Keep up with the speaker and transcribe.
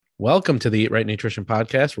Welcome to the Eat Right Nutrition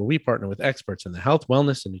Podcast, where we partner with experts in the health,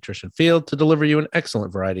 wellness, and nutrition field to deliver you an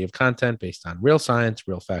excellent variety of content based on real science,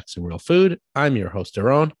 real facts, and real food. I'm your host,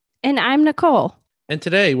 Daron. And I'm Nicole. And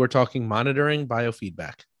today we're talking monitoring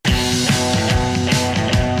biofeedback.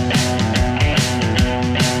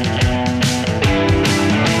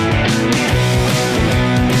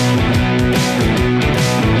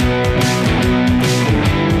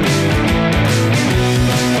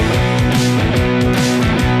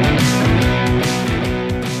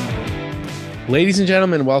 Ladies and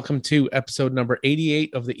gentlemen, welcome to episode number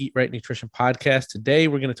 88 of the Eat Right Nutrition Podcast. Today,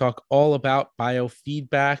 we're going to talk all about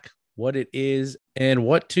biofeedback, what it is, and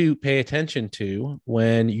what to pay attention to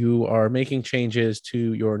when you are making changes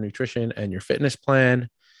to your nutrition and your fitness plan,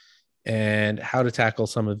 and how to tackle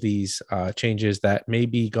some of these changes that may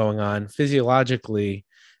be going on physiologically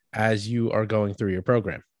as you are going through your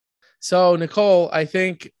program. So, Nicole, I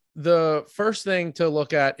think the first thing to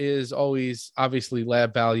look at is always obviously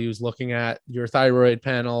lab values, looking at your thyroid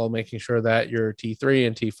panel, making sure that your T3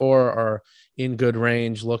 and T4 are in good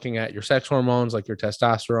range, looking at your sex hormones like your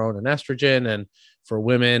testosterone and estrogen. And for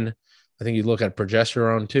women, I think you look at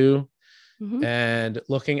progesterone too. And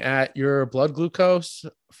looking at your blood glucose,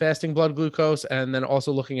 fasting blood glucose, and then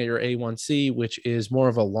also looking at your A1C, which is more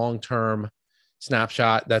of a long-term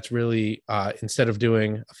snapshot. That's really instead of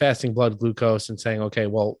doing a fasting blood glucose and saying, okay,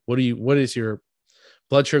 well, what is your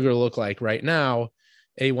blood sugar look like right now?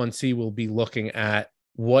 A1C will be looking at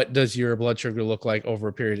what does your blood sugar look like over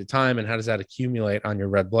a period of time, and how does that accumulate on your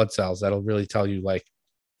red blood cells? That'll really tell you like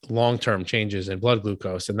long-term changes in blood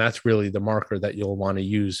glucose. And that's really the marker that you'll want to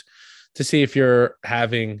use to see if you're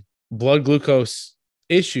having blood glucose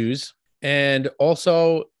issues. And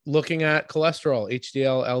also looking at cholesterol,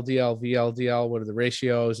 HDL, LDL, VLDL, what are the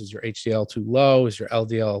ratios? Is your HDL too low? Is your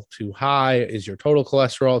LDL too high? Is your total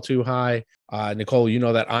cholesterol too high? Nicole, you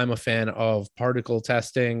know that I'm a fan of particle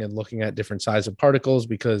testing and looking at different size of particles,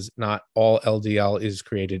 because not all LDL is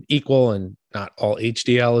created equal and not all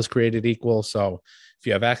HDL is created equal. So if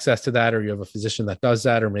you have access to that, or you have a physician that does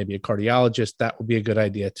that, or maybe a cardiologist, that would be a good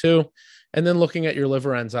idea too. And then looking at your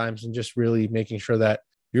liver enzymes and just really making sure that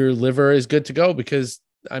your liver is good to go, because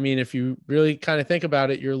I mean, if you really kind of think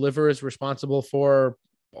about it, your liver is responsible for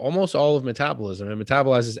almost all of metabolism. It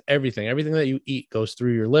metabolizes everything. Everything that you eat goes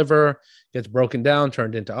through your liver, gets broken down,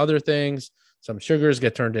 turned into other things. Some sugars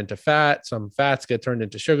get turned into fat. Some fats get turned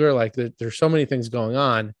into sugar. Like there's so many things going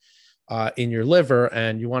on in your liver,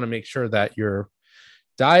 and you want to make sure that your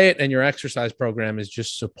diet and your exercise program is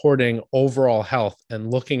just supporting overall health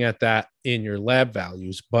and looking at that in your lab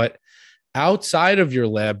values. But outside of your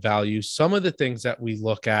lab values, some of the things that we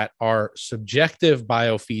look at are subjective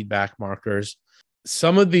biofeedback markers.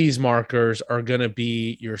 Some of these markers are going to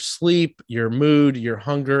be your sleep, your mood, your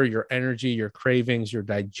hunger, your energy, your cravings, your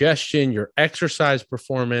digestion, your exercise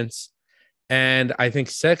performance. And I think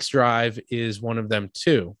sex drive is one of them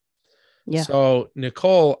too. Yeah. So,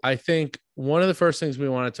 Nicole, I think one of the first things we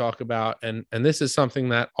want to talk about, and this is something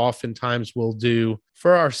that oftentimes we'll do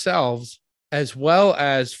for ourselves, as well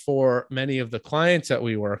as for many of the clients that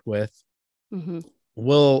we work with,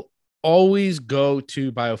 will always go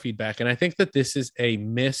to biofeedback. And I think that this is a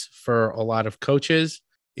miss for a lot of coaches.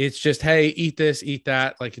 It's just, hey, eat this, eat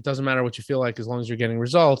that. Like, it doesn't matter what you feel like as long as you're getting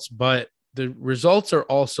results. But the results are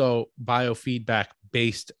also biofeedback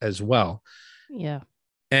based as well. Yeah.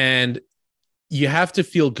 And you have to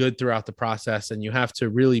feel good throughout the process, and you have to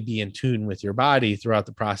really be in tune with your body throughout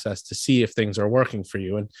the process to see if things are working for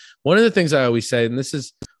you. And one of the things I always say, and this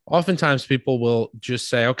is oftentimes people will just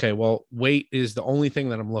say, okay, well, weight is the only thing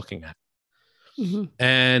that I'm looking at.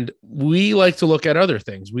 And we like to look at other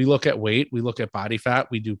things. We look at weight, we look at body fat,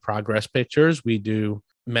 we do progress pictures, we do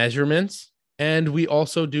measurements, and we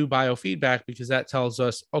also do biofeedback, because that tells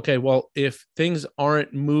us, okay, well, if things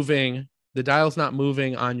aren't moving, the dial's not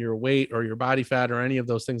moving on your weight or your body fat or any of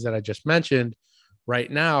those things that I just mentioned right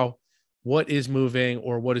now, what is moving,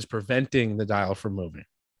 or what is preventing the dial from moving?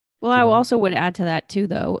 Well, I also would add to that too,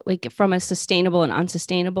 though, like from a sustainable and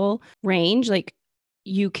unsustainable range, like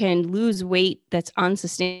you can lose weight that's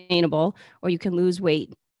unsustainable, or you can lose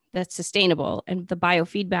weight that's sustainable. And the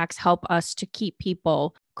biofeedbacks help us to keep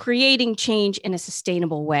people creating change in a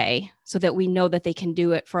sustainable way, so that we know that they can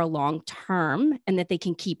do it for a long term and that they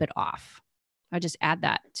can keep it off. I'll just add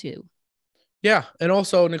that too. Yeah. And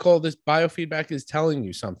also, Nicole, this biofeedback is telling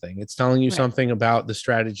you something. It's telling you something about the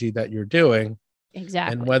strategy that you're doing.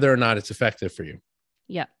 Exactly. And whether or not it's effective for you.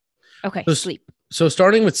 Yeah. Okay. So, sleep. So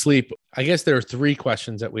starting with sleep, I guess there are three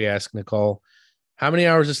questions that we ask, Nicole. How many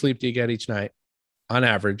hours of sleep do you get each night on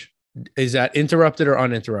average? Is that interrupted or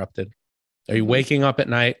uninterrupted? Are you waking up at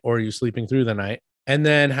night, or are you sleeping through the night? And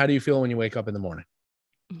then how do you feel when you wake up in the morning?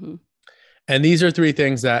 Mm-hmm. And these are three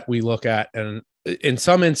things that we look at. And in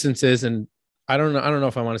some instances, and I don't know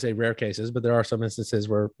if I want to say rare cases, but there are some instances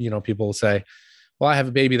where, people will say, well, I have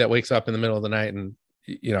a baby that wakes up in the middle of the night, and,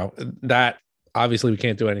 that obviously we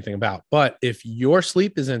can't do anything about. But if your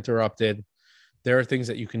sleep is interrupted, there are things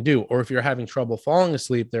that you can do. Or if you're having trouble falling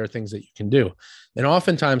asleep, there are things that you can do. And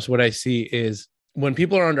oftentimes what I see is when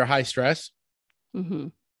people are under high stress, Mm-hmm.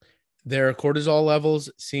 their cortisol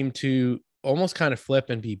levels seem to almost kind of flip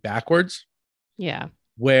and be backwards. Yeah.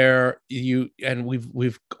 Where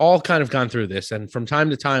we've all kind of gone through this, and from time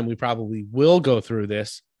to time we probably will go through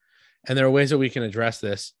this, and there are ways that we can address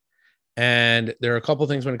this. And there are a couple of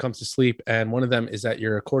things when it comes to sleep, and one of them is that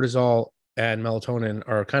your cortisol and melatonin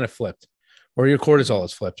are kind of flipped, or your cortisol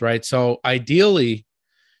is flipped, right? So ideally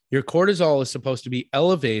your cortisol is supposed to be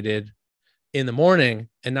elevated in the morning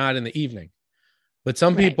and not in the evening. But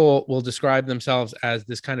some people will describe themselves as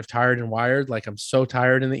this kind of tired and wired, like I'm so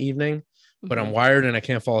tired in the evening, but I'm wired and I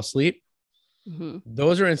can't fall asleep. Mm-hmm.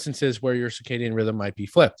 Those are instances where your circadian rhythm might be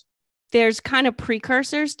flipped. There's kind of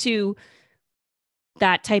precursors to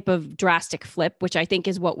that type of drastic flip, which I think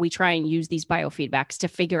is what we try and use these biofeedbacks to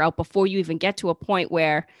figure out before you even get to a point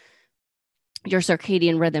where your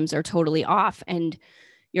circadian rhythms are totally off and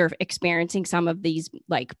you're experiencing some of these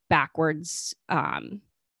like backwards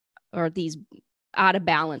or these out of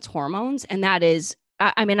balance hormones. And that is,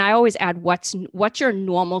 I always add what's your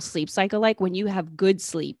normal sleep cycle like? When you have good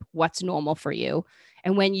sleep, what's normal for you?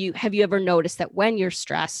 And have you ever noticed that when you're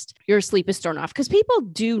stressed, your sleep is thrown off? Because people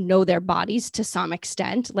do know their bodies to some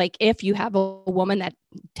extent. Like if you have a woman that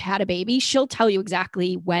had a baby, she'll tell you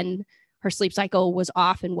exactly when her sleep cycle was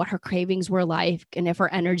off and what her cravings were like. And if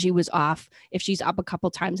her energy was off, if she's up a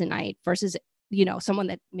couple times a night versus, someone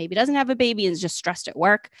that maybe doesn't have a baby and is just stressed at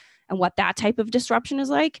work, and what that type of disruption is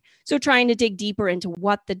like. So trying to dig deeper into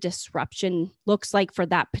what the disruption looks like for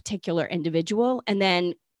that particular individual. And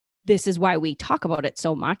then this is why we talk about it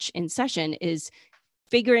so much in session, is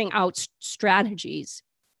figuring out strategies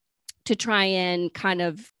to try and kind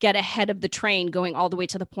of get ahead of the train, going all the way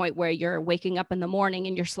to the point where you're waking up in the morning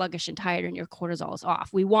and you're sluggish and tired and your cortisol is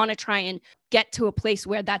off. We want to try and get to a place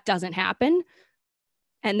where that doesn't happen.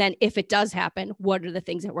 And then if it does happen, what are the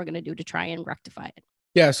things that we're going to do to try and rectify it?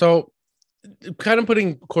 Yeah. So kind of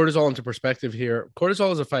putting cortisol into perspective here,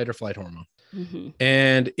 cortisol is a fight or flight hormone. Mm-hmm.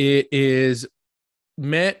 And it is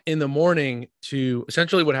met in the morning to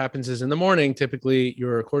essentially what happens is in the morning, typically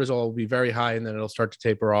your cortisol will be very high and then it'll start to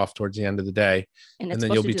taper off towards the end of the day. And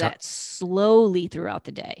then you'll be that slowly throughout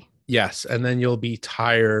the day. Yes. And then you'll be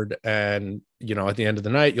tired and, at the end of the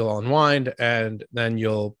night, you'll unwind and then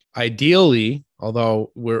you'll ideally,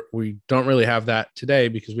 although we don't really have that today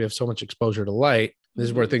because we have so much exposure to light. This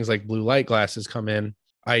is where things like blue light glasses come in.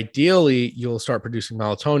 Ideally, you'll start producing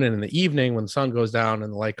melatonin in the evening when the sun goes down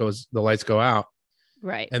and the lights go out.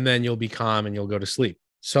 Right. And then you'll be calm and you'll go to sleep.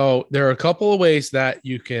 So there are a couple of ways that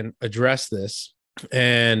you can address this.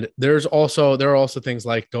 And there are also things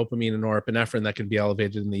like dopamine and norepinephrine that can be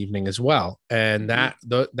elevated in the evening as well. And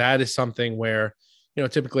that is something where,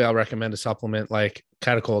 typically I'll recommend a supplement like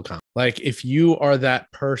catechol. Like if you are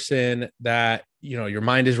that person that, your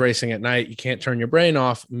mind is racing at night, you can't turn your brain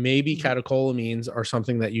off, maybe catecholamines are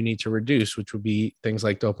something that you need to reduce, which would be things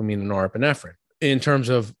like dopamine and norepinephrine. In terms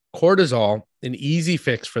of cortisol, an easy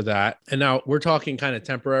fix for that. And now we're talking kind of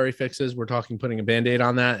temporary fixes. We're talking putting a Band-Aid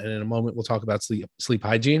on that. And in a moment, we'll talk about sleep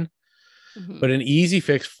hygiene. Mm-hmm. But an easy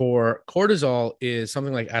fix for cortisol is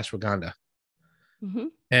something like ashwagandha. Mm-hmm.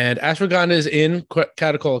 And ashwagandha is in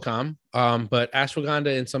catechol, but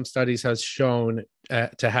ashwagandha in some studies has shown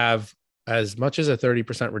to have as much as a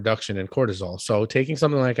 30% reduction in cortisol. So taking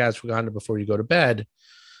something like ashwagandha before you go to bed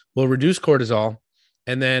will reduce cortisol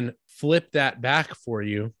and then flip that back for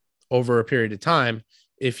you over a period of time.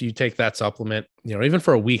 If you take that supplement, even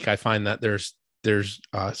for a week, I find that there's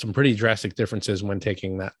some pretty drastic differences when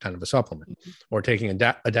taking that kind of a supplement or taking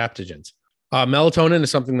adaptogens. Melatonin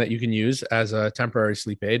is something that you can use as a temporary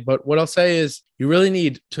sleep aid. But what I'll say is you really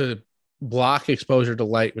need to block exposure to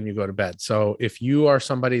light when you go to bed. So if you are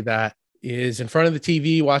somebody that is in front of the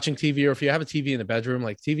TV, watching TV, or if you have a TV in the bedroom,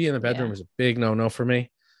 like TV in the bedroom is a big no for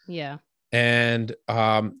me. Yeah. And,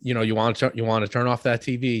 you want to turn off that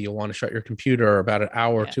TV. You'll want to shut your computer about an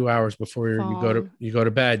hour, 2 hours before you go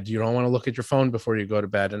to bed. You don't want to look at your phone before you go to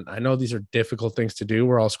bed. And I know these are difficult things to do.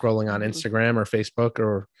 We're all scrolling on Instagram or Facebook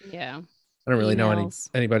or I don't really know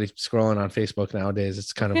anybody scrolling on Facebook nowadays.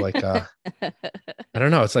 It's kind of like, I don't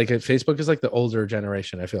know. It's like Facebook is like the older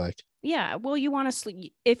generation, I feel like. Yeah. Well, you want to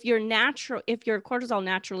sleep if your cortisol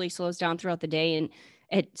naturally slows down throughout the day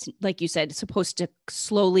it's like you said, it's supposed to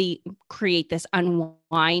slowly create this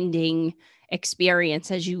unwinding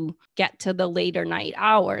experience as you get to the later night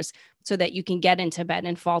hours so that you can get into bed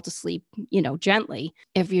and fall to sleep, gently.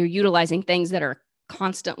 If you're utilizing things that are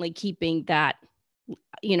constantly keeping that,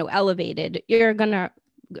 elevated, you're going to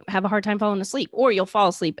have a hard time falling asleep, or you'll fall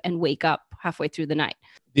asleep and wake up halfway through the night.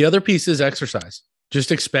 The other piece is exercise.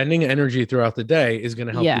 Just expending energy throughout the day is going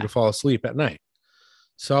to help you to fall asleep at night.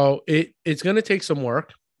 So it's going to take some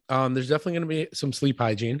work. There's definitely going to be some sleep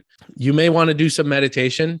hygiene. You may want to do some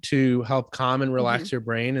meditation to help calm and relax your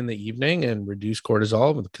brain in the evening and reduce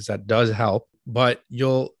cortisol, because that does help. But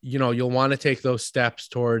you'll want to take those steps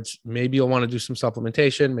towards, maybe you'll want to do some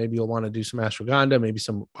supplementation. Maybe you'll want to do some ashwagandha, maybe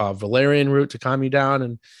some valerian root to calm you down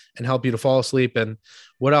and help you to fall asleep. And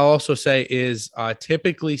what I'll also say is,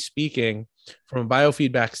 typically speaking, from a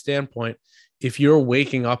biofeedback standpoint, if you're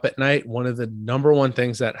waking up at night, one of the number one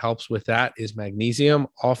things that helps with that is magnesium.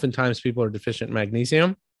 Oftentimes people are deficient in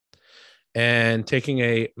magnesium, and taking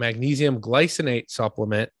a magnesium glycinate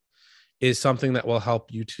supplement is something that will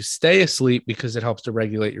help you to stay asleep, because it helps to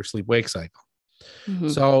regulate your sleep-wake cycle.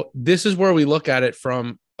 So this is where we look at it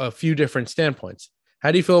from a few different standpoints.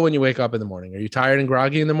 How do you feel when you wake up in the morning? Are you tired and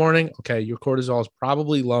groggy in the morning? Okay, your cortisol is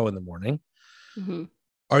probably low in the morning.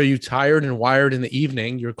 Are you tired and wired in the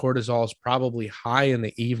evening? Your cortisol is probably high in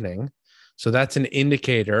the evening. So that's an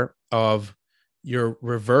indicator of your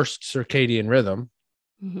reversed circadian rhythm.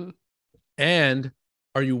 And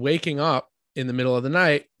are you waking up in the middle of the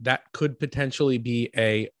night? That could potentially be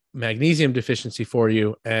a magnesium deficiency for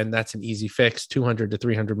you. And that's an easy fix, 200 to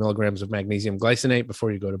 300 milligrams of magnesium glycinate before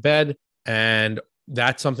you go to bed. And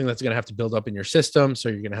that's something that's going to have to build up in your system. So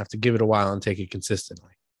you're going to have to give it a while and take it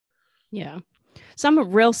consistently. Yeah. Some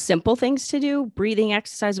real simple things to do: breathing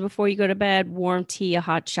exercise before you go to bed, warm tea, a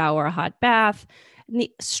hot shower, a hot bath,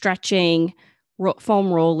 stretching,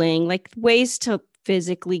 foam rolling, like ways to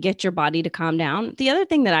physically get your body to calm down. The other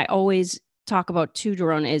thing that I always talk about too,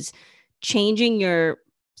 Jerome, is changing your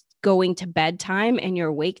going to bed time and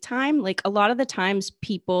your wake time. Like, a lot of the times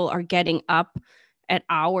people are getting up at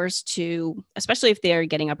hours to, especially if they're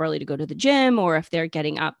getting up early to go to the gym, or if they're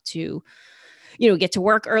getting up to, get to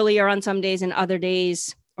work earlier on some days and other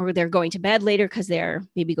days, or they're going to bed later because they're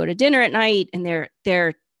maybe go to dinner at night, and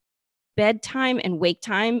their bedtime and wake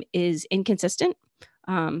time is inconsistent.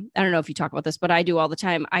 I don't know if you talk about this, but I do all the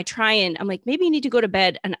time. I'm like, maybe you need to go to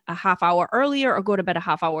bed a half hour earlier or go to bed a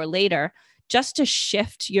half hour later, just to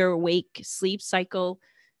shift your wake sleep cycle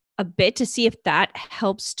a bit, to see if that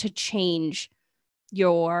helps to change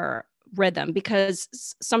your rhythm. Because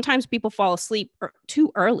sometimes people fall asleep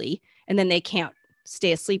too early and then they can't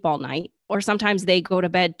stay asleep all night. Or sometimes they go to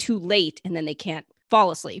bed too late and then they can't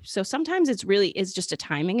fall asleep. So sometimes it's just a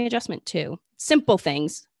timing adjustment too. Simple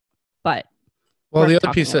things, but well, the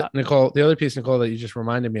other piece, Nicole, that you just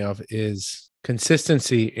reminded me of is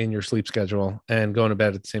consistency in your sleep schedule and going to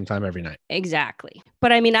bed at the same time every night. Exactly.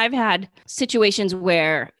 But I mean, I've had situations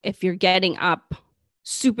where if you're getting up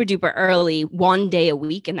super duper early one day a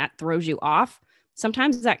week and that throws you off,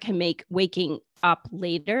 sometimes that can make waking up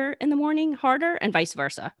later in the morning harder, and vice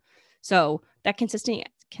versa. So that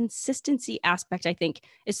consistency aspect, I think,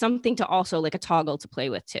 is something to also, like, a toggle to play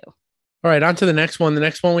with too. All right, on to the next one. The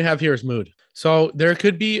next one we have here is mood. So there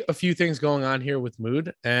could be a few things going on here with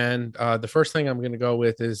mood. And the first thing I'm going to go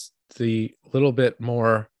with is the little bit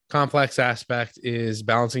more complex aspect is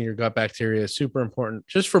balancing your gut bacteria is super important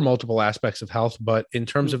just for multiple aspects of health, but in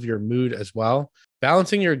terms of your mood as well.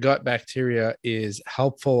 Balancing your gut bacteria is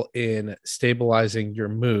helpful in stabilizing your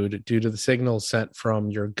mood due to the signals sent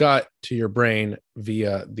from your gut to your brain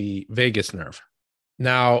via the vagus nerve.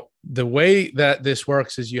 Now, the way that this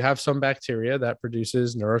works is you have some bacteria that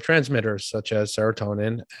produces neurotransmitters such as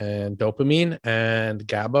serotonin and dopamine and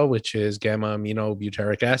GABA, which is gamma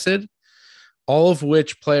aminobutyric acid, all of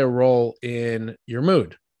which play a role in your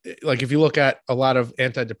mood. Like, if you look at a lot of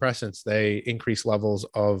antidepressants, they increase levels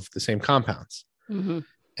of the same compounds.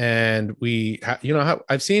 And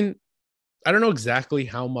I've seen, I don't know exactly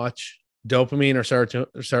how much dopamine or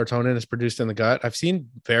serotonin is produced in the gut. I've seen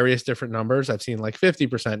various different numbers. I've seen like 50%,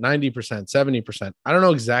 90%, 70%. I don't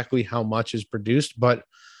know exactly how much is produced, but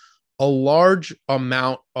a large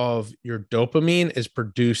amount of your dopamine is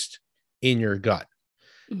produced in your gut.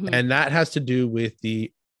 And that has to do with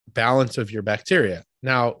the balance of your bacteria.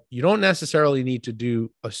 Now, you don't necessarily need to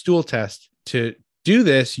do a stool test to do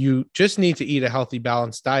this. You just need to eat a healthy,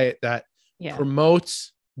 balanced diet that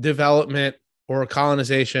promotes development or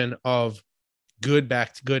colonization of good,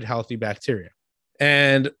 healthy bacteria.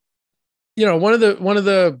 And, one of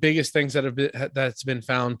the biggest things that's been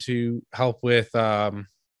found to help with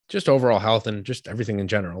just overall health and just everything in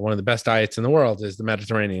general. One of the best diets in the world is the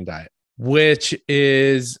Mediterranean diet, which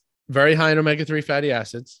is very high in omega-3 fatty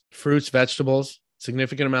acids, fruits, vegetables,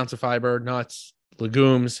 significant amounts of fiber, nuts,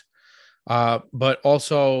 legumes, but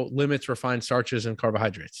also limits refined starches and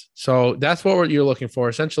carbohydrates. So that's what you're looking for.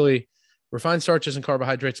 Essentially, refined starches and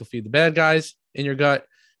carbohydrates will feed the bad guys in your gut,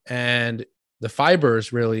 and the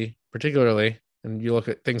fibers really, particularly, and you look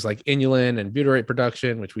at things like inulin and butyrate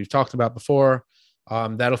production, which we've talked about before,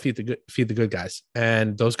 that'll feed the good guys.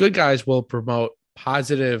 And those good guys will promote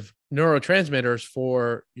positive neurotransmitters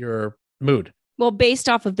for your mood. Well, based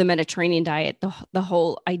off of the Mediterranean diet, the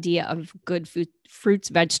whole idea of good food, fruits,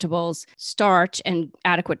 vegetables, starch, and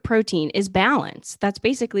adequate protein is balance. That's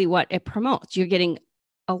basically what it promotes. You're getting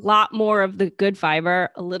a lot more of the good fiber,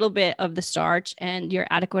 a little bit of the starch, and your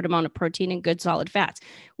adequate amount of protein and good solid fats.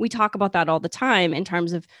 We talk about that all the time in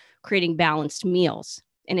terms of creating balanced meals.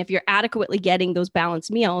 And if you're adequately getting those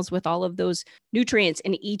balanced meals with all of those nutrients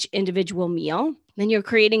in each individual meal, then you're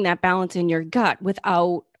creating that balance in your gut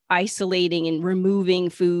without isolating and removing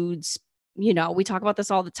foods. You know, we talk about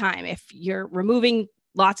this all the time. If you're removing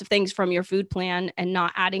lots of things from your food plan and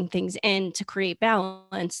not adding things in to create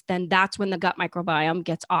balance, then that's when the gut microbiome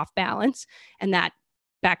gets off balance and that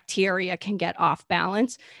bacteria can get off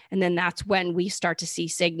balance. And then that's when we start to see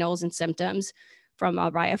signals and symptoms from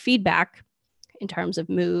our biofeedback in terms of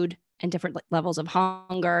mood and different levels of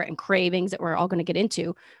hunger and cravings that we're all going to get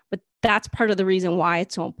into. But that's part of the reason why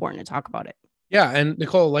it's so important to talk about it. Yeah. And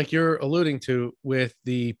Nicole, like you're alluding to with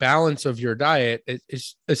the balance of your diet,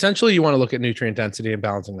 it's essentially you want to look at nutrient density and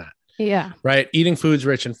balancing that. Yeah. Right. Eating foods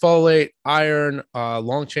rich in folate, iron,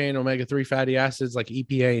 long chain omega-3 fatty acids like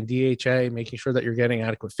EPA and DHA, making sure that you're getting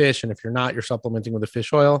adequate fish. And if you're not, you're supplementing with a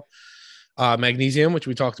fish oil. Magnesium, which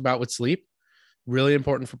we talked about with sleep, really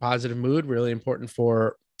important for positive mood, really important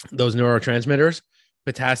for those neurotransmitters.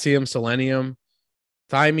 Potassium, selenium,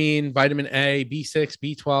 thiamine, vitamin A, B6,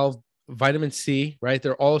 B12, vitamin C, right?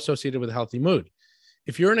 They're all associated with a healthy mood.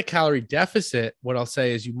 If you're in a calorie deficit, what I'll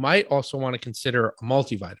say is you might also want to consider a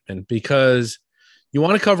multivitamin because you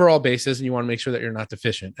want to cover all bases and you want to make sure that you're not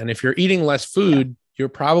deficient. And if you're eating less food, you're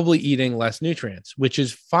probably eating less nutrients, which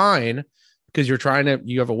is fine because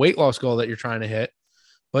you have a weight loss goal that you're trying to hit,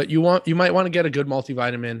 but you might want to get a good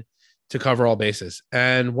multivitamin to cover all bases.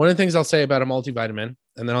 And one of the things I'll say about a multivitamin,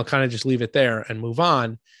 and then I'll kind of just leave it there and move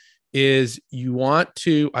on, is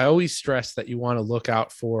I always stress that you want to look out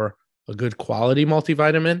for a good quality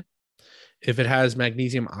multivitamin. If it has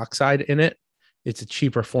magnesium oxide in it, it's a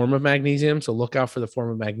cheaper form of magnesium. So look out for the form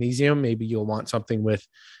of magnesium. Maybe you'll want something with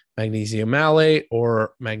magnesium malate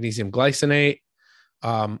or magnesium glycinate.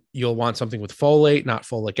 You'll want something with folate, not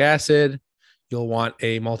folic acid. You'll want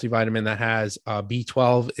a multivitamin that has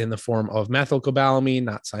B12 in the form of methylcobalamin,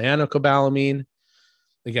 not cyanocobalamin.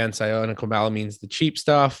 Again, cyanocobalamin is the cheap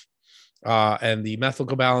stuff. And the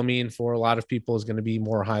methylcobalamin for a lot of people is going to be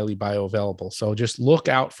more highly bioavailable. So just look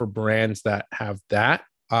out for brands that have that.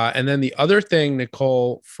 And then the other thing,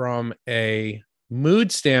 Nicole, from a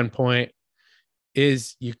mood standpoint,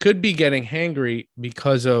 is you could be getting hangry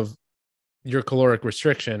because of your caloric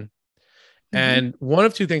restriction. Mm-hmm. And one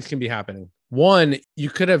of two things can be happening. One, you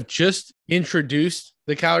could have just introduced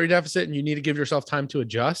the calorie deficit and you need to give yourself time to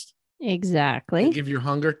adjust. Exactly. Give your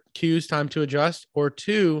hunger cues time to adjust. Or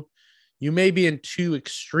two, you may be in too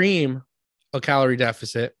extreme a calorie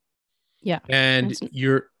deficit. Yeah. And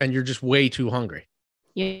you're just way too hungry.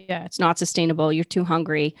 Yeah. It's not sustainable. You're too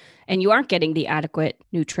hungry and you aren't getting the adequate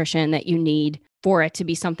nutrition that you need for it to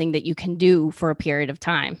be something that you can do for a period of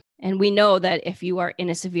time. And we know that if you are in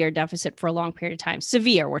a severe deficit for a long period of time,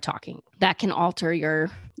 severe, we're talking, that can alter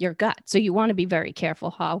your gut. So you want to be very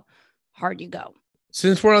careful how hard you go.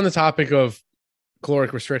 Since we're on the topic of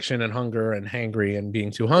caloric restriction and hunger and hangry and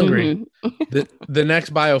being too hungry, the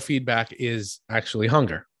next biofeedback is actually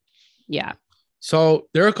hunger. Yeah. So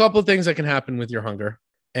there are a couple of things that can happen with your hunger.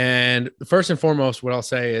 And first and foremost, what I'll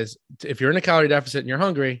say is if you're in a calorie deficit and you're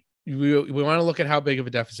hungry, we want to look at how big of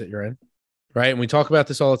a deficit you're in, right? And we talk about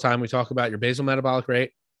this all the time. We talk about your basal metabolic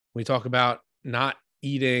rate. We talk about not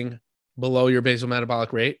eating below your basal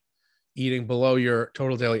metabolic rate, eating below your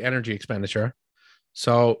total daily energy expenditure.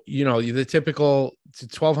 So, the typical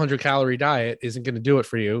 1,200 calorie diet isn't going to do it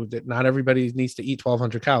for you. Not everybody needs to eat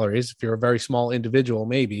 1,200 calories. If you're a very small individual,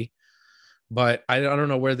 maybe. But I don't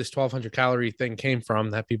know where this 1,200 calorie thing came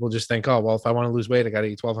from that people just think, oh, well, if I want to lose weight, I got to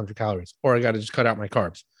eat 1,200 calories or I got to just cut out my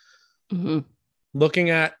carbs. Mm-hmm. Looking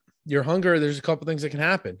at your hunger, there's a couple things that can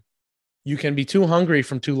happen. You can be too hungry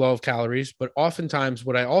from too low of calories, but oftentimes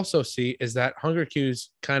what I also see is that hunger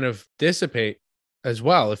cues kind of dissipate as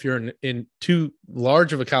well. If you're in too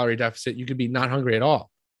large of a calorie deficit, you could be not hungry at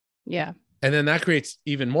all. Yeah. And then that creates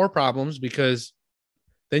even more problems because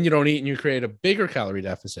then you don't eat and you create a bigger calorie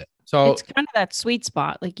deficit. So It's kind of that sweet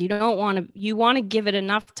spot. Like you want to give it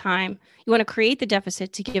enough time. You want to create the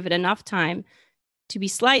deficit to give it enough time to be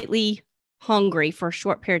slightly hungry for a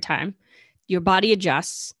short period of time. Your body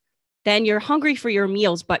adjusts. Then you're hungry for your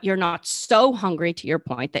meals, but you're not so hungry, to your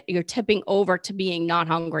point, that you're tipping over to being not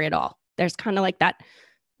hungry at all. There's kind of like that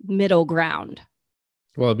middle ground.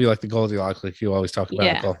 well, it'd be like the Goldilocks, like you always talk about,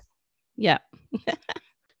 Yeah. Nicole. Yeah.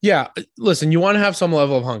 Yeah. Listen, you want to have some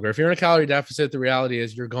level of hunger. If you're in a calorie deficit, the reality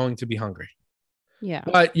is you're going to be hungry. Yeah.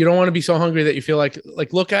 But you don't want to be so hungry that you feel like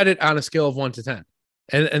look at it on a scale of 1 to 10.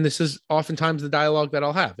 And this is oftentimes the dialogue that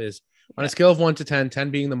I'll have is on a scale of 1 to 10, 10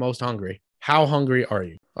 being the most hungry. How hungry are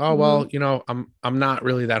you? Oh, well, I'm not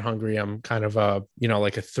really that hungry. I'm kind of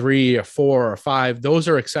like a 3, a 4, or a 5. Those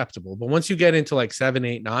are acceptable. But once you get into like 7,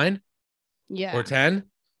 8, 9, or 10,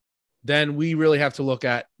 then we really have to look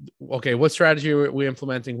at, okay, what strategy are we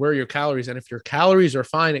implementing? Where are your calories? And if your calories are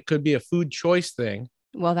fine, it could be a food choice thing.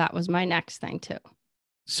 Well, that was my next thing too.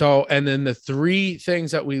 So, and then the 3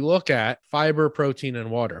 things that we look at: fiber, protein, and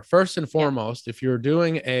water. First and foremost, if you're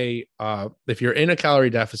doing if you're in a calorie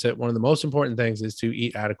deficit, one of the most important things is to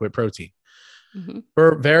eat adequate protein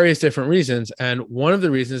for various different reasons. And one of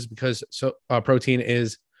the reasons is because protein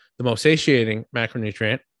is the most satiating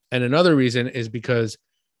macronutrient. And another reason is because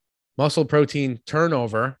muscle protein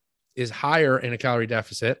turnover is higher in a calorie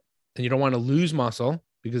deficit, and you don't want to lose muscle,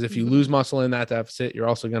 because if you lose muscle in that deficit, you're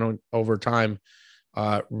also going to, over time,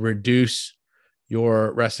 reduce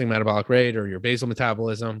your resting metabolic rate or your basal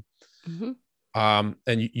metabolism. And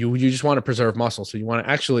you just want to preserve muscle. So you want to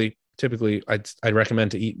actually, typically, I'd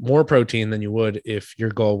recommend to eat more protein than you would if your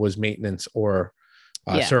goal was maintenance or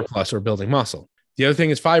surplus or building muscle. The other thing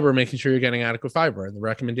is fiber, making sure you're getting adequate fiber. And the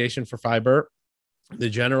recommendation for fiber, the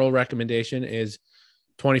general recommendation is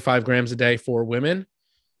 25 grams a day for women,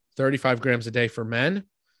 35 grams a day for men.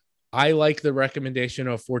 I like the recommendation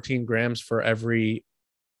of 14 grams for every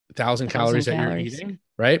 1,000 calories that you're eating,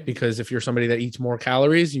 right? Because if you're somebody that eats more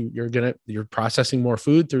calories, you're processing more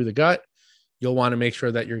food through the gut. You'll want to make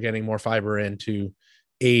sure that you're getting more fiber in to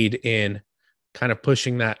aid in kind of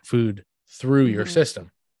pushing that food through your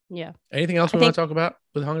system. Yeah. Anything else we want to talk about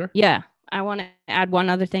with hunger? Yeah. I want to add one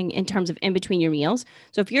other thing in terms of in between your meals.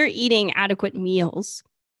 So if you're eating adequate meals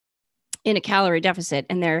in a calorie deficit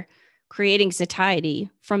and they're creating satiety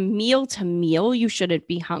from meal to meal, you shouldn't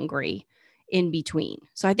be hungry in between.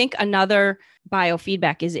 So I think another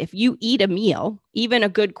biofeedback is if you eat a meal, even a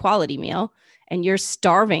good quality meal, and you're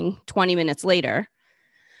starving 20 minutes later,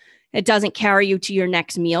 it doesn't carry you to your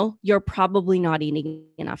next meal, you're probably not eating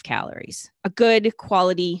enough calories. A good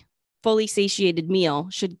quality, fully satiated meal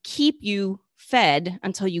should keep you fed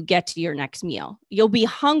until you get to your next meal. You'll be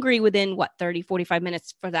hungry within 30, 45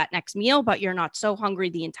 minutes for that next meal, but you're not so hungry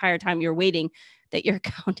the entire time you're waiting that you're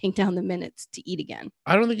counting down the minutes to eat again.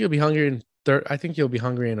 I don't think you'll be hungry I think you'll be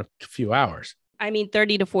hungry in a few hours. I mean,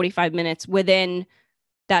 30 to 45 minutes within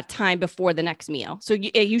that time before the next meal. So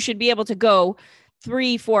you should be able to go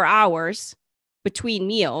 3-4 hours between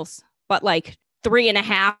meals, but like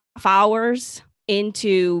 3.5 hours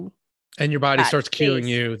into, and your body starts cueing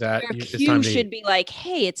you that your it's cue time to should eat. be like,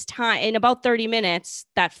 hey, it's time. In about 30 minutes,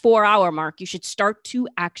 that 4-hour mark, you should start to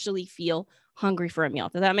actually feel hungry for a meal.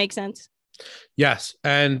 Does that make sense? Yes.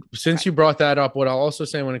 And since you brought that up, what I'll also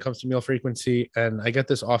say when it comes to meal frequency, and I get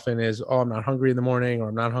this often, is, oh, I'm not hungry in the morning, or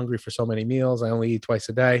I'm not hungry for so many meals, I only eat twice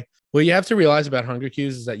a day. What you have to realize about hunger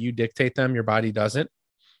cues is that you dictate them, your body doesn't.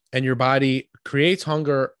 And your body creates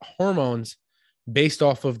hunger hormones based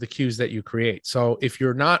off of the cues that you create. So if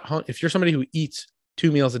you're somebody who eats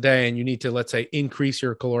 2 meals a day and you need to, let's say, increase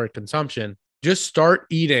your caloric consumption, just start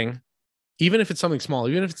eating, even if it's something small,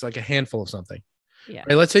 even if it's like a handful of something. Yeah.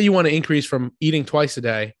 Right? Let's say you want to increase from eating twice a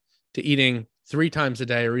day to eating 3 times a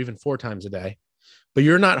day or even 4 times a day, but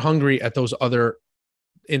you're not hungry at those other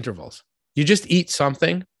intervals. You just eat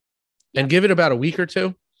something and give it about a week or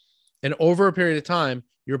 2. And over a period of time,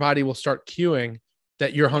 your body will start cueing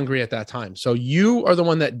that you're hungry at that time. So you are the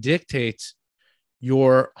one that dictates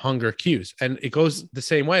your hunger cues. And it goes the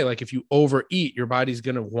same way. Like if you overeat, your body's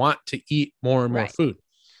going to want to eat more and more food.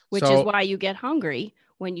 Which is why you get hungry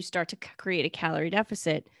when you start to create a calorie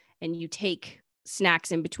deficit and you take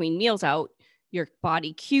snacks in between meals out. Your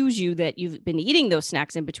body cues you that you've been eating those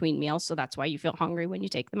snacks in between meals. So that's why you feel hungry when you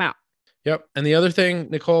take them out. Yep. And the other thing,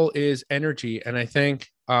 Nicole, is energy. And I think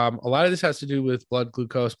a lot of this has to do with blood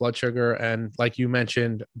glucose, blood sugar, and like you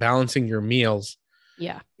mentioned, balancing your meals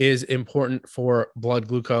is important for blood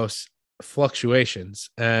glucose fluctuations.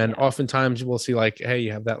 And Yeah. oftentimes we'll see like, hey,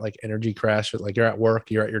 you have that like energy crash, like you're at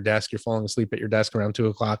work, you're at your desk, you're falling asleep at your desk around 2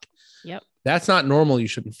 o'clock. Yep. That's not normal. You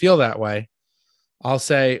shouldn't feel that way. I'll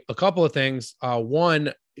say a couple of things.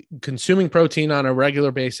 One, consuming protein on a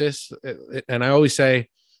regular basis. And I always say,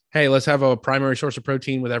 hey, let's have a primary source of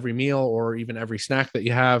protein with every meal or even every snack that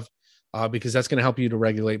you have, because that's going to help you to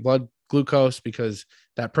regulate blood glucose, because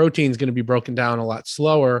that protein is going to be broken down a lot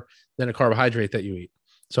slower than a carbohydrate that you eat.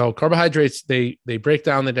 So carbohydrates, they break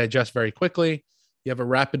down, they digest very quickly. You have a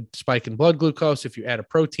rapid spike in blood glucose. If you add a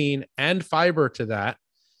protein and fiber to that,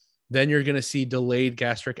 then you're going to see delayed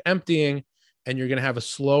gastric emptying, and you're going to have a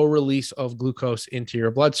slow release of glucose into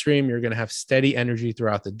your bloodstream. You're going to have steady energy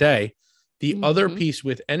throughout the day. The other piece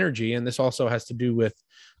with energy, and this also has to do with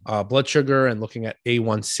blood sugar and looking at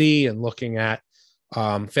A1C and looking at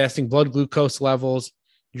fasting blood glucose levels,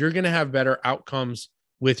 you're going to have better outcomes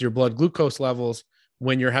with your blood glucose levels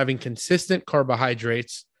when you're having consistent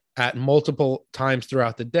carbohydrates at multiple times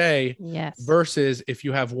throughout the day. Yes. Versus if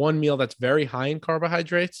you have one meal that's very high in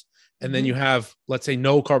carbohydrates, and then you have, let's say,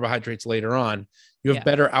 no carbohydrates later on, you have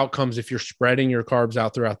better outcomes if you're spreading your carbs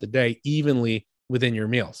out throughout the day evenly within your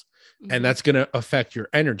meals. And that's going to affect your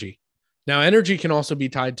energy. Now, energy can also be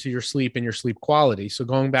tied to your sleep and your sleep quality. So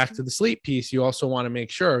going back to the sleep piece, you also want to make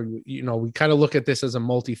sure, we kind of look at this as a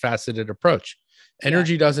multifaceted approach.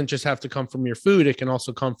 Energy doesn't just have to come from your food. It can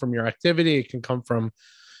also come from your activity. It can come from,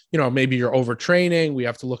 maybe you're overtraining. We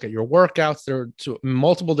have to look at your workouts. There are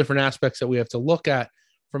multiple different aspects that we have to look at.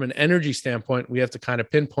 From an energy standpoint, we have to kind of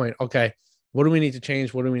pinpoint, okay, what do we need to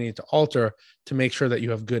change? What do we need to alter to make sure that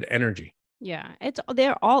you have good energy? Yeah,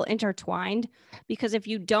 they're all intertwined, because if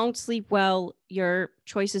you don't sleep well, your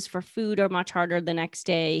choices for food are much harder the next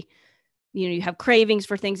day. You have cravings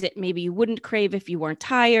for things that maybe you wouldn't crave if you weren't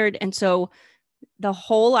tired. And so the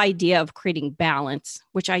whole idea of creating balance,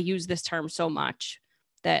 which I use this term so much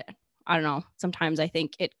that I don't know, sometimes I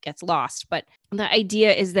think it gets lost, but the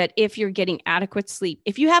idea is that if you're getting adequate sleep,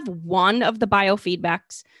 if you have one of the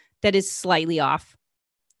biofeedbacks that is slightly off,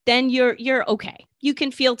 then you're okay. You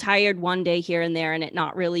can feel tired one day here and there and it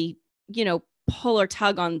not really, pull or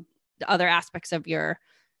tug on the other aspects of your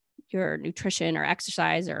nutrition or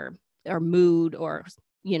exercise or mood or,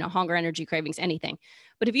 hunger, energy, cravings, anything.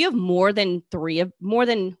 But if you have more than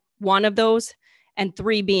one of those, and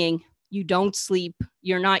three being you don't sleep,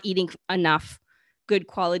 you're not eating enough good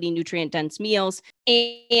quality nutrient dense meals,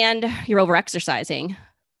 and you're over exercising,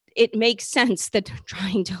 it makes sense that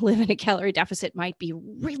trying to live in a calorie deficit might be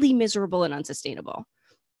really miserable and unsustainable.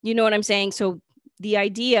 You know what I'm saying? So the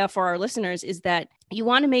idea for our listeners is that you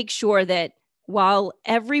want to make sure that while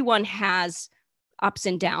everyone has ups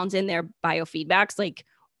and downs in their biofeedbacks, like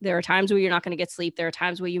there are times where you're not going to get sleep. There are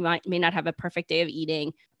times where you may not have a perfect day of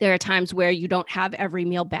eating. There are times where you don't have every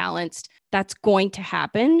meal balanced. That's going to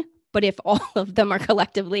happen. But if all of them are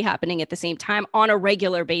collectively happening at the same time on a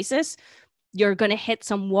regular basis, you're going to hit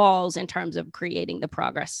some walls in terms of creating the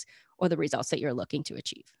progress or the results that you're looking to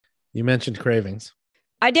achieve. You mentioned cravings.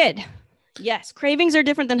 I did. Yes. Cravings are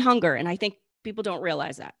different than hunger. And I think people don't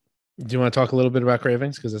realize that. Do you want to talk a little bit about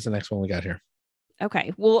cravings? Because that's the next one we got here.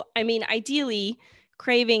 Okay. Well, I mean, ideally,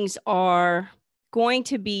 cravings are going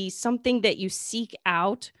to be something that you seek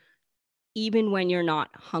out even when you're not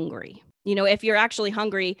hungry. If you're actually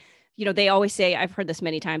hungry, they always say, I've heard this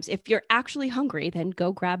many times, if you're actually hungry, then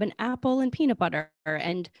go grab an apple and peanut butter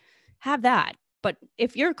and have that. But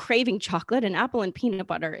if you're craving chocolate, an apple and peanut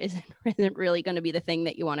butter isn't really going to be the thing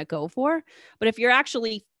that you want to go for. But if you're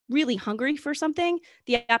actually really hungry for something,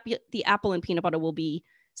 the apple and peanut butter will be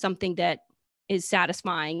something that is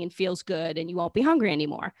satisfying and feels good, and you won't be hungry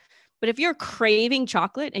anymore. But if you're craving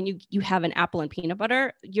chocolate and you have an apple and peanut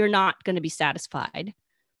butter, you're not going to be satisfied.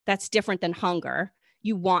 That's different than hunger.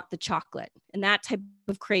 You want the chocolate. And that type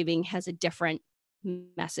of craving has a different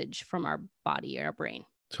message from our body or our brain.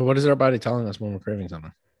 So what is our body telling us when we're craving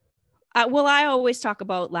something? Well, I always talk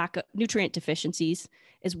about lack of nutrient deficiencies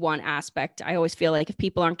is one aspect. I always feel like if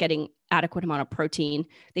people aren't getting adequate amount of protein,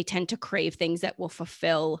 they tend to crave things that will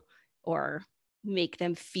fulfill or make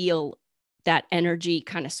them feel that energy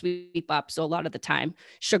kind of sweep up. So a lot of the time,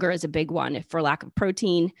 sugar is a big one if for lack of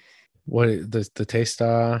protein. What the taste?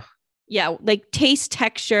 Yeah, like taste,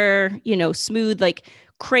 texture, smooth. Like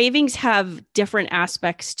cravings have different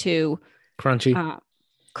aspects to crunchy.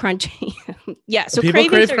 Crunchy. Yeah. So people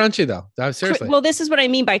crave crunchy though. Seriously. Well, this is what I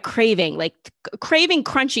mean by craving. Like craving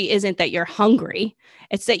crunchy isn't that you're hungry.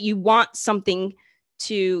 It's that you want something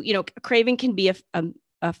to, craving can be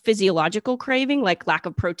a physiological craving, like lack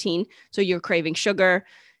of protein. So you're craving sugar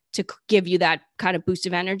to give you that kind of boost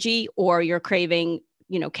of energy, or you're craving,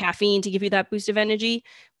 caffeine to give you that boost of energy.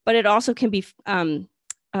 but it also can be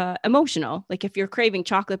emotional. Like if you're craving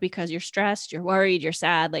chocolate because you're stressed, you're worried, you're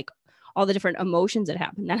sad, like all the different emotions that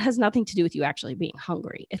happen, that has nothing to do with you actually being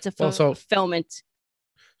hungry. It's a fulfillment.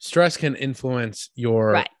 Stress can influence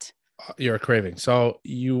Right. your craving. So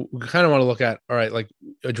you kind of want to look at, all right, like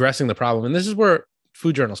addressing the problem. And this is where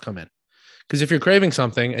food journals come in. Because if you're craving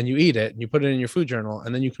something and you eat it and you put it in your food journal,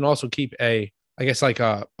 and then you can also keep a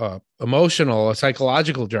emotional, a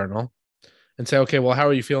psychological journal and say, okay, well, how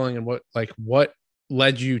are you feeling? And what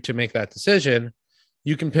led you to make that decision?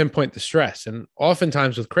 You can pinpoint the stress. And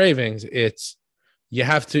oftentimes with cravings,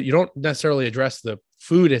 you don't necessarily address the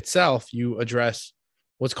food itself. You address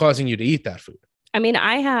what's causing you to eat that food. I mean,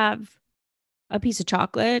 I have a piece of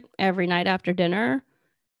chocolate every night after dinner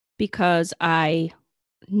because I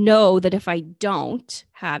know that if I don't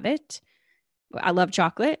have it, I love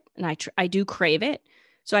chocolate and I do crave it.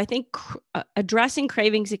 So I think addressing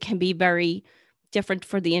cravings, it can be very different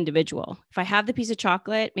for the individual. If I have the piece of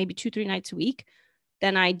chocolate, maybe 2-3 nights a week,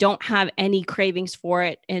 then I don't have any cravings for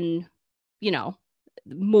it in,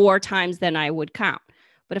 more times than I would count.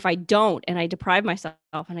 But if I don't, and I deprive myself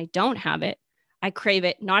and I don't have it, I crave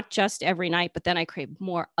it not just every night, but then I crave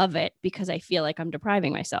more of it because I feel like I'm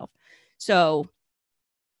depriving myself. So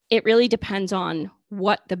it really depends on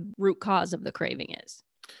what the root cause of the craving is.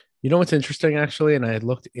 You know what's interesting, actually, and I had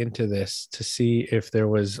looked into this to see if there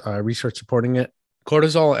was research supporting it.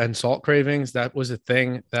 Cortisol and salt cravings, that was a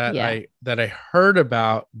thing that I heard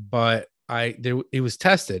about, but it was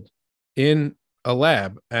tested in a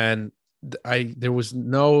lab, and there was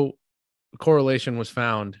no correlation was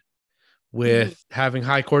found with having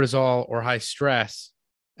high cortisol or high stress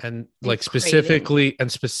and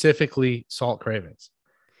specifically salt cravings.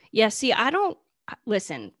 Yeah. See, I don't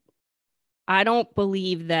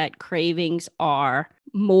believe that cravings are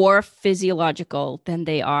more physiological than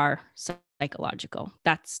they are psychological.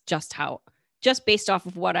 That's just based off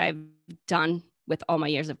of what I've done with all my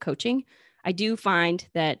years of coaching. I do find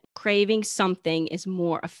that craving something is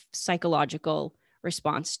more a psychological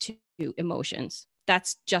response to emotions.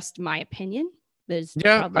 That's just my opinion.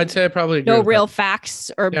 I'd say I probably agree no real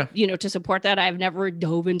facts or, to support that. I've never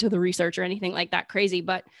dove into the research or anything like that crazy,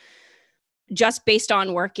 but just based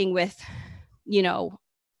on working with,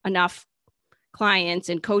 enough clients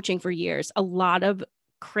and coaching for years, a lot of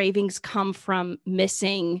cravings come from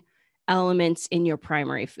missing elements in your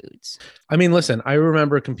primary foods. I mean, listen, I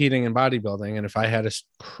remember competing in bodybuilding, and if I had a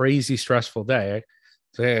crazy stressful day,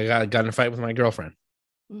 say I got in a fight with my girlfriend,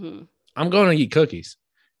 I'm going to eat cookies,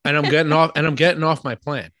 and I'm getting off my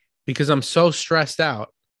plan because I'm so stressed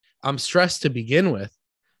out. I'm stressed to begin with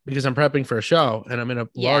because I'm prepping for a show and I'm in a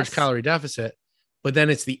large calorie deficit, but then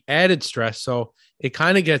it's the added stress. So it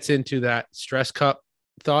kind of gets into that stress cup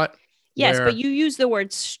thought. Yes, but you use the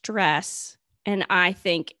word stress, and I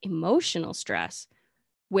think emotional stress,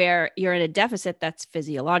 where you're in a deficit, that's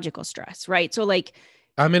physiological stress, right? So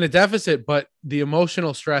I'm in a deficit, but the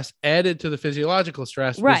emotional stress added to the physiological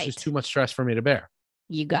stress was just too much stress for me to bear.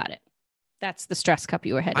 You got it. That's the stress cup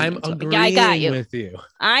you were heading into. I'm agreeing I got you. with you.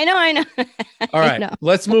 I know. All right,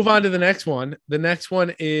 let's move on to the next one. The next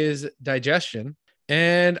one is digestion.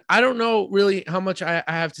 And I don't know really how much I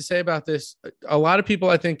have to say about this. A lot of people,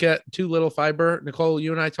 I think, get too little fiber. Nicole,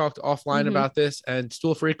 you and I talked offline about this, and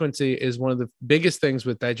stool frequency is one of the biggest things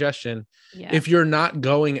with digestion. Yeah. If you're not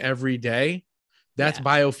going every day, that's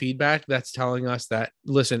biofeedback. That's telling us that,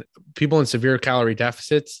 listen, people in severe calorie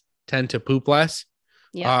deficits tend to poop less.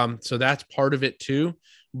 Yeah. So that's part of it too.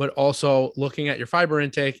 But also looking at your fiber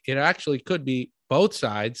intake, it actually could be both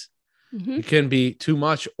sides. It can be too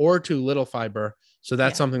much or too little fiber. So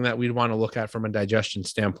that's something that we'd want to look at from a digestion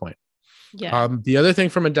standpoint. Yeah. The other thing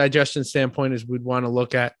from a digestion standpoint is we'd want to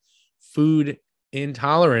look at food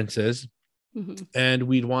intolerances, and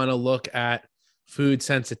we'd want to look at food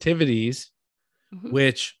sensitivities,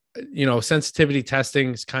 which, sensitivity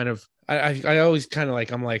testing is kind of, I always kind of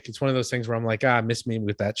it's one of those things where I'm like, miss me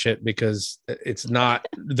with that shit, because it's not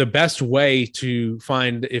the best way to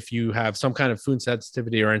find if you have some kind of food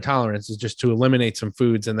sensitivity or intolerance is just to eliminate some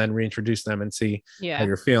foods and then reintroduce them and see how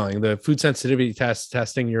you're feeling. The food sensitivity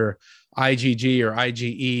testing your IgG or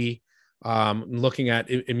IgE, looking at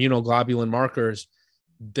immunoglobulin markers,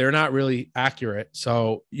 they're not really accurate.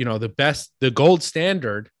 So, the gold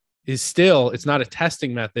standard is still, it's not a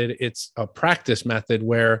testing method. It's a practice method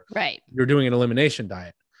where you're doing an elimination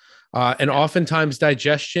diet. And oftentimes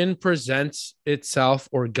digestion presents itself,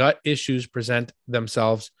 or gut issues present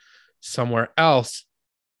themselves somewhere else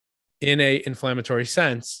in a inflammatory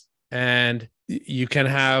sense. And you can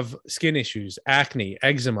have skin issues, acne,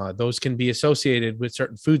 eczema. Those can be associated with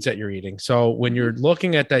certain foods that you're eating. So when you're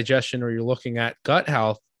looking at digestion or you're looking at gut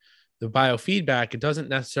health, the biofeedback, it doesn't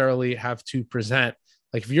necessarily have to present.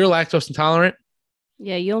 Like if you're lactose intolerant,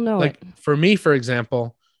 Yeah, you'll know like it. for me, for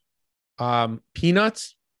example,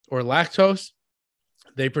 peanuts or lactose,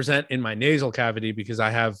 they present in my nasal cavity because I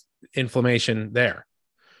have inflammation there,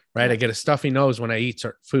 right? Yeah. I get a stuffy nose when I eat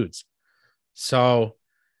certain foods. So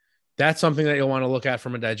that's something that you'll want to look at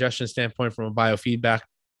from a digestion standpoint, from a biofeedback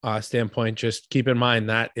standpoint. Just keep in mind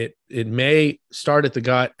that it may start at the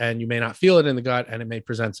gut and you may not feel it in the gut and it may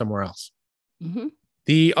present somewhere else. Mm-hmm.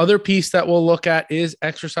 The other piece that we'll look at is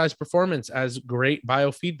exercise performance as great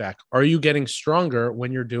biofeedback. Are you getting stronger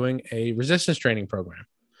when you're doing a resistance training program?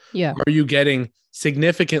 Yeah. Are you getting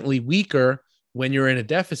significantly weaker when you're in a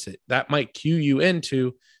deficit? That might cue you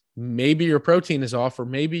into maybe your protein is off or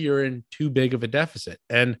maybe you're in too big of a deficit.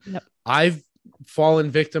 And Yep. I've fallen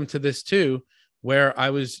victim to this too, where I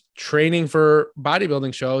was training for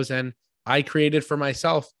bodybuilding shows and I created for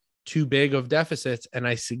myself too big of deficits and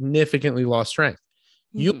I significantly lost strength.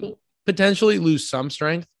 Mm-hmm. You'll potentially lose some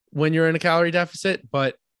strength when you're in a calorie deficit,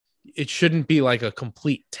 but it shouldn't be like a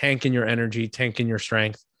complete tank in your energy, tank in your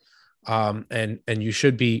strength. And you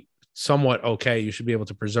should be somewhat okay. You should be able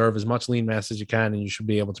to preserve as much lean mass as you can, and you should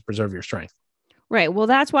be able to preserve your strength. Right. Well,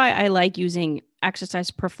 that's why I like using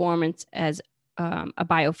exercise performance as a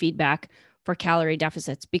biofeedback for calorie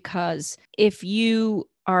deficits, because if you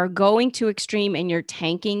are going to extreme and you're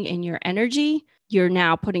tanking in your energy, you're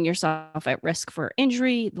now putting yourself at risk for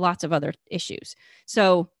injury, lots of other issues.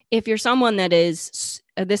 So if you're someone that is,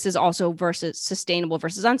 this is also versus sustainable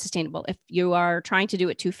versus unsustainable. If you are trying to do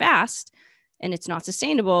it too fast and it's not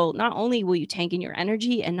sustainable, not only will you tank in your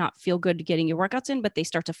energy and not feel good getting your workouts in, but they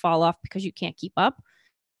start to fall off because you can't keep up.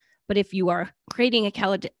 But if you are creating a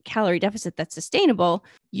calorie deficit that's sustainable,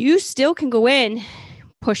 you still can go in,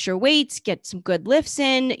 push your weights, get some good lifts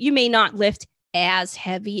in. You may not lift as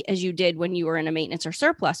heavy as you did when you were in a maintenance or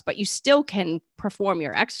surplus, but you still can perform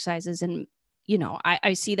your exercises. And, you know,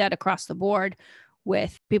 I see that across the board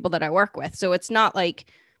with people that I work with. So it's not like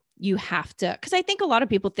you have to, because I think a lot of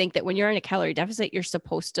people think that when you're in a calorie deficit, you're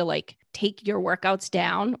supposed to like take your workouts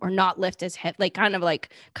down or not lift as heavy, like kind of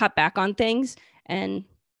like cut back on things. And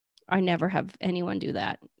I never have anyone do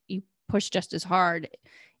that. You push just as hard.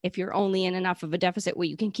 If you're only in enough of a deficit where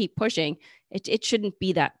you can keep pushing, it shouldn't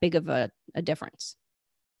be that big of a difference.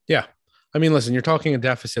 Yeah. I mean, listen, you're talking a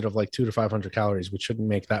deficit of like 200 to 500 calories, which shouldn't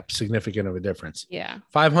make that significant of a difference. Yeah.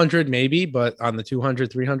 500 maybe, but on the 200,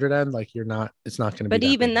 300 end, like it's not going to be. But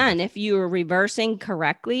even then, if you are reversing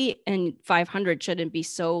correctly, and 500 shouldn't be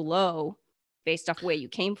so low based off where you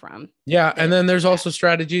came from. Yeah. And then there's also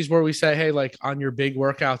strategies where we say, hey, like on your big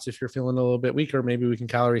workouts, if you're feeling a little bit weaker, maybe we can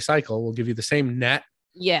calorie cycle. We'll give you the same net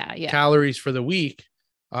calories for the week.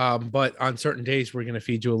 But on certain days, we're going to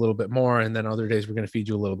feed you a little bit more. And then other days, we're going to feed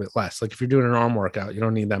you a little bit less. Like if you're doing an arm workout, you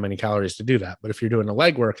don't need that many calories to do that. But if you're doing a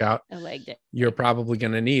leg workout, you're probably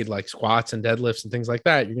going to need like squats and deadlifts and things like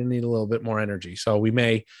that. You're going to need a little bit more energy. So we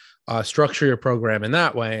may structure your program in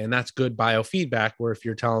that way. And that's good biofeedback, where if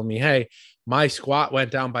you're telling me, hey, my squat went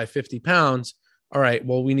down by 50 pounds. All right,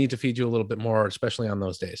 well, we need to feed you a little bit more, especially on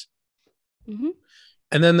those days. Mm-hmm.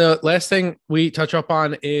 And then the last thing we touch up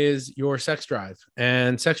on is your sex drive.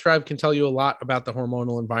 And sex drive can tell you a lot about the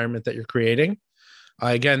hormonal environment that you're creating.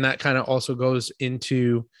 Again, that kind of also goes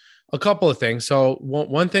into a couple of things. So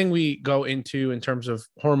one thing we go into in terms of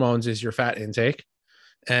hormones is your fat intake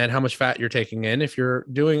and how much fat you're taking in. If you're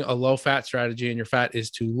doing a low fat strategy and your fat is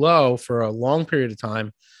too low for a long period of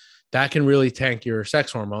time, that can really tank your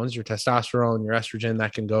sex hormones, your testosterone, your estrogen,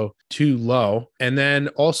 that can go too low. And then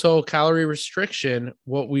also calorie restriction,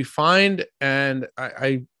 what we find, and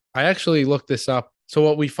I actually looked this up. So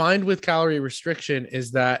what we find with calorie restriction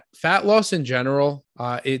is that fat loss in general,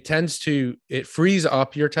 it frees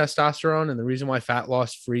up your testosterone. And the reason why fat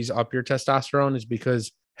loss frees up your testosterone is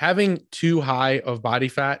because having too high of body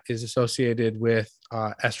fat is associated with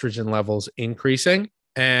estrogen levels increasing.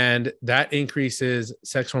 And that increases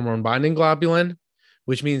sex hormone binding globulin,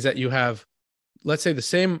 which means that you have, let's say, the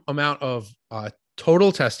same amount of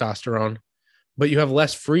total testosterone, but you have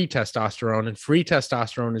less free testosterone. And free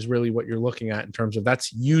testosterone is really what you're looking at in terms of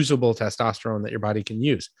that's usable testosterone that your body can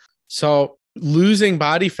use. So losing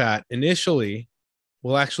body fat initially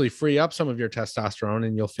will actually free up some of your testosterone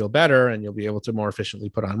and you'll feel better and you'll be able to more efficiently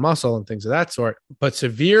put on muscle and things of that sort. But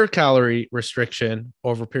severe calorie restriction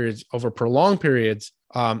over prolonged periods,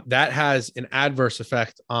 that has an adverse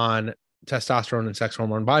effect on testosterone and sex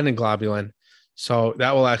hormone binding globulin. So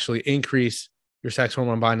that will actually increase your sex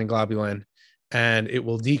hormone binding globulin and it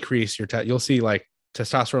will decrease you'll see like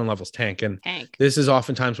testosterone levels tank. And this is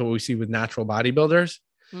oftentimes what we see with natural bodybuilders.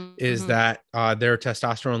 is that their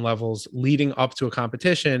testosterone levels leading up to a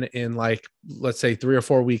competition in, like, let's say 3 or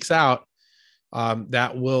 4 weeks out,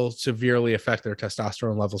 that will severely affect their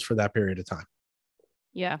testosterone levels for that period of time.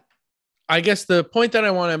 Yeah. I guess the point that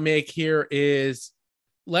I want to make here is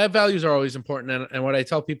lab values are always important. And what I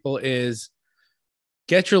tell people is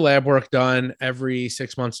get your lab work done every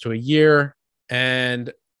 6 months to a year.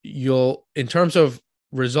 And you'll, in terms of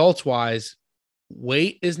results wise,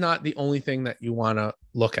 weight is not the only thing that you want to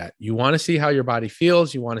look at. You want to see how your body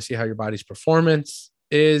feels. You want to see how your body's performance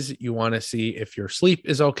is. You want to see if your sleep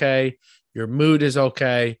is okay, your mood is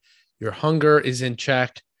okay, your hunger is in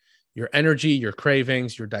check, your energy, your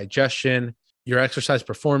cravings, your digestion, your exercise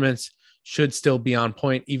performance should still be on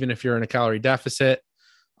point, even if you're in a calorie deficit.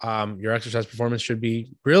 Your exercise performance should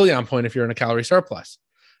be really on point if you're in a calorie surplus.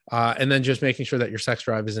 And then just making sure that your sex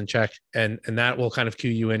drive is in check, and that will kind of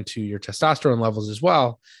cue you into your testosterone levels as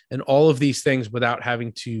well. And all of these things without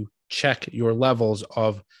having to check your levels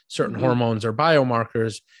of certain hormones or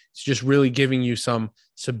biomarkers. It's just really giving you some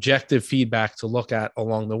subjective feedback to look at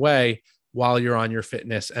along the way while you're on your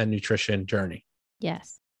fitness and nutrition journey.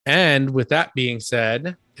 Yes. And with that being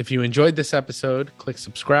said, if you enjoyed this episode, click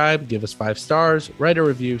subscribe, give us 5 stars, write a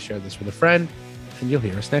review, share this with a friend, and you'll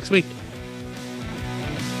hear us next week.